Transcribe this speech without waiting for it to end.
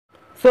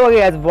So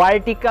guys,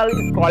 vertical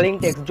scrolling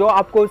text जो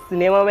आपको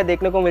cinema में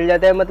देखने को मिल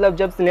जाता है, मतलब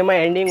जब सिनेमा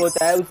एंडिंग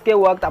होता है उसके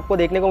वक्त आपको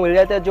देखने को मिल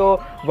जाता है जो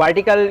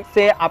वर्टिकल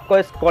से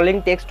आपका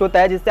स्क्रॉलिंग टेक्स्ट होता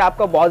है, जिससे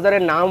आपका बहुत सारे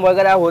नाम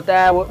वगैरह होता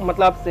है वो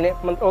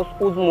मतलब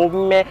उस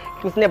मूवी में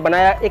किसने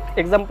बनाया, एक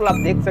एग्जांपल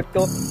आप देख सकते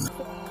हो।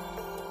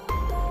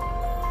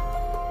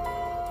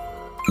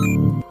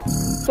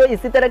 तो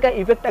इसी तरह का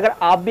इफेक्ट अगर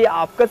आप भी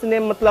आपका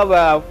सिनेमा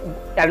मतलब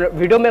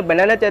वीडियो में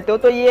बनाना चाहते हो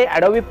तो ये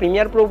एडोबी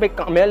प्रीमियर प्रो में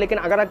काम है। लेकिन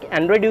अगर आप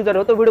एंड्रॉइड यूजर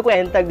हो तो वीडियो को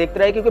एंड तक देखते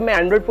रहे, क्योंकि मैं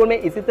एंड्रॉइड फोन में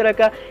इसी तरह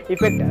का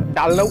इफेक्ट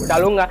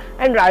डालूंगा।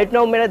 एंड राइट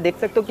नाउ मेरा देख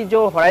सकते हो कि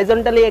जो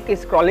हॉरिजॉन्टली एक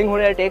स्क्रॉलिंग हो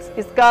रहा है टेक्स्ट,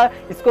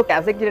 इसको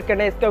कैसे क्रिएट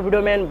करना है इसका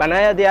वीडियो में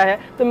बनाया दिया है,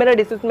 तो मेरा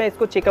डिस्क्रिप्शन में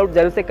इसको चेकआउट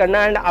जरूर से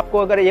करना। एंड आपको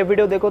अगर ये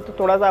वीडियो देखो तो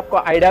थोड़ा सा आपको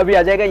आइडिया भी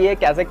आ जाएगा ये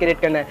कैसे क्रिएट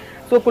करना है।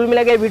 तो कुल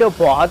मिला के वीडियो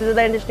बहुत ही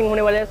ज़्यादा इंटरेस्टिंग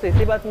होने वाला है। तो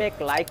इसी बात में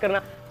एक लाइक करना,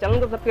 चैनल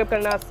को सब्सक्राइब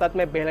करना, साथ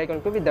में बेल आइकन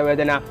को भी दबा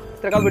देना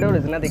इस तरह का वीडियो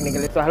रोजाना देखने के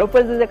लिए। So hello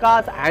friends, this is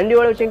Akash and you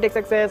are watching take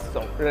success.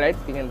 So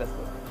let's begin the show.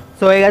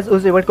 So guys,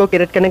 उस इवेंट को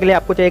क्रिएट करने के लिए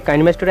आपको चाहिए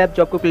काइनेमास्टर ऐप,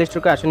 जो आपको प्ले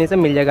स्टोर का आसानी से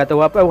मिल जाएगा। तो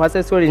वहाँ से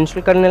इसको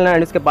इंस्टॉल कर लेना।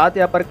 एंड उसके बाद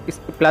यहाँ पर इस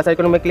प्लस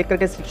आइकन में क्लिक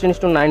करके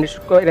 16:9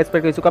 को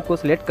रेस्पेक्ट इसको आपको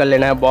सिलेक्ट कर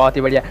लेना है, बहुत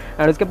ही बढ़िया।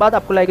 एंड उसके बाद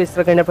आपको लाइक इस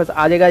तरह का इंटरफेस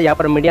आ जाएगा। यहाँ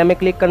पर मीडिया में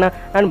क्लिक करना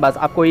एंड बस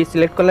आपको ये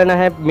सिलेक्ट कर लेना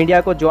है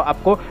मीडिया को जो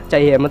आपको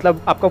चाहिए,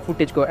 मतलब आपका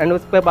फुटेज को। एंड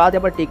उसके बाद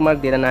यहाँ पर टिक मार्क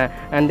दे देना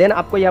है। एंड देन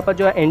आपको यहाँ पर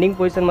जो है एंडिंग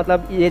पोजिशन,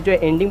 मतलब ये जो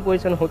एंडिंग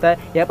पोजिशन होता है,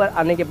 यहाँ पर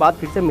आने के बाद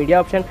फिर से मीडिया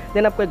ऑप्शन,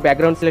 देन आपको एक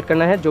बैकग्राउंड सेलेक्ट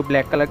करना है जो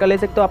ब्लैक कलर का ले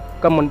सकते हो,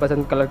 आपका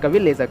मनपसंद कलर का भी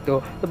ले सकते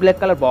हो। तो ब्लैक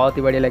कलर बहुत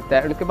ही बढ़िया लगता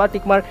है। उसके बाद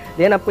टिक मार्क,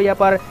 देन आपको यहाँ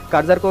पर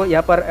कर्सर को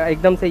यहाँ पर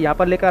एकदम से यहाँ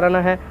पर लेकर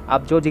आना है,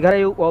 आप जो जगह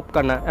है वो ऑफ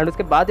करना। एंड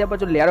उसके बाद यहाँ पर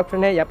जो लेयर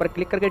ऑप्शन है यहाँ पर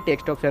क्लिक करके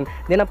टेक्स्ट ऑप्शन,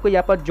 देन आपको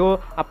यहाँ पर जो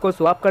आपको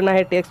स्वैप करना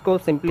है टेक्स्ट को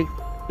सिंपली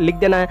लिख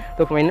देना है।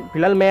 तो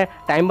फिलहाल मैं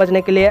टाइम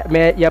बचने के लिए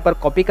मैं यहाँ पर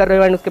कॉपी कर रही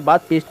हूँ एंड उसके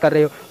बाद पेस्ट कर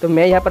रही हूँ। तो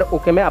मैं यहाँ पर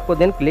ओके में आपको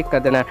देन क्लिक कर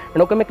देना है।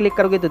 एंड ओके में क्लिक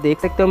करोगे तो देख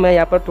सकते हो मैं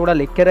यहाँ पर थोड़ा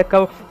लिख के रखा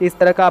हूँ, इस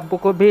तरह का आपको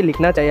को भी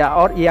लिखना चाहिए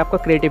और ये आपका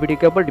क्रिएटिविटी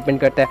के ऊपर डिपेंड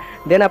करता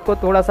है। देन आपको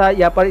थोड़ा सा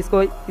यहाँ पर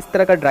इसको इस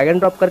तरह का ड्रैग एंड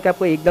ड्रॉप करके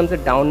आपको एकदम से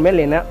डाउन में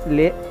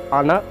ले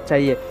आना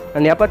चाहिए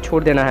एंड यहाँ पर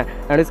छोड़ देना है।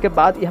 एंड उसके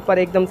बाद यहाँ पर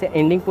एकदम से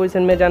एंडिंग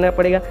पोजीशन में जाना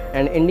पड़ेगा।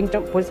 एंड एंडिंग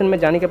पोजीशन में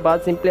जाने के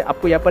बाद सिंपली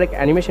आपको यहाँ पर एक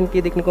एनिमेशन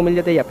की देखने को मिल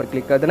जाता है, यहाँ पर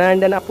क्लिक कर देना है।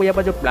 एंड देन आपको यहाँ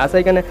पर जो प्लस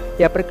आइकन है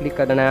यहाँ पर क्लिक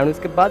कर देना है। एंड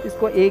उसके बाद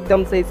इसको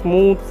एकदम से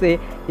स्मूथ से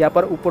यहाँ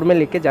पर ऊपर में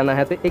लेके जाना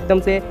है, तो एकदम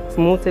से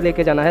स्मूथ से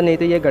लेके जाना है, नहीं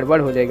तो ये गड़बड़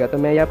हो जाएगा। तो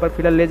मैं यहाँ पर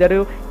फिलहाल ले जा रही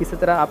हूँ। इसी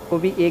तरह आपको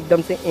भी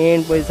एकदम से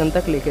एंड पोजीशन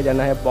तक लेके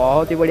जाना है,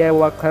 बहुत ही बढ़िया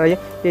वर्क कर रही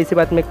है। इसी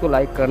बात में इसको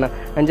लाइक करना।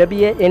 एंड जब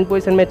ये एंड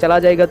पोजीशन में चला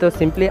जाएगा तो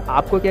सिंपली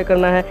आपको क्या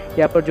करना है,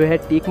 यहाँ पर जो है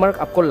टिक मार्क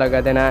आपको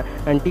लगा देना है।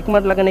 एंड टिक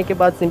मार्क लगाने के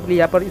बाद सिंपली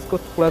यहाँ पर इसको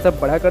थोड़ा सा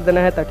बड़ा कर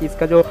देना है ताकि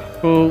इसका जो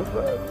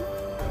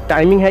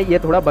टाइमिंग है ये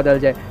थोड़ा बदल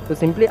जाए। तो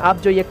सिंपली आप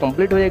जो ये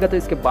कंप्लीट हो जाएगा तो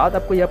इसके बाद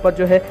आपको यहाँ पर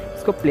जो है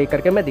इसको प्ले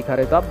करके मैं दिखा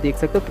रहा हूँ। तो आप देख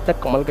सकते हो कितना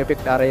कमाल का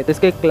इफेक्ट आ रहा है। तो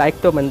इसका एक लाइक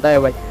तो बनता है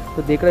भाई।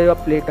 तो देख रहे हो आप,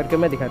 प्ले करके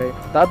मैं दिखा रहा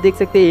हूँ। तो आप देख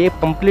सकते हैं ये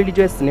कंप्लीटली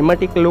जो है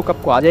सिनेमेटिक लुक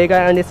आपको आ जाएगा।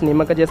 एंड ये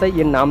सिनेमा का जैसा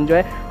ये नाम जो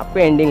है आपको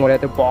एंडिंग हो रहा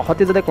है। तो बहुत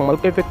ही ज़्यादा कमाल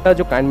का इफेक्ट है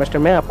जो काइनेमास्टर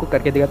में आपको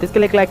करके दिखा। तो इसके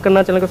लिए लाइक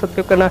करना, चैनल को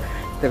सब्सक्राइब करना,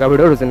 इस तरह का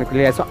वीडियो रोजाना के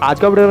लिए। ऐसा आज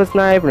का वीडियो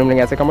बसना है,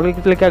 ऐसे कमाल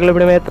के लिए अगले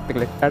वीडियो में। तब तक के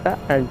लिए टाटा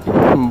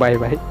एंड बाय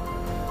बाय।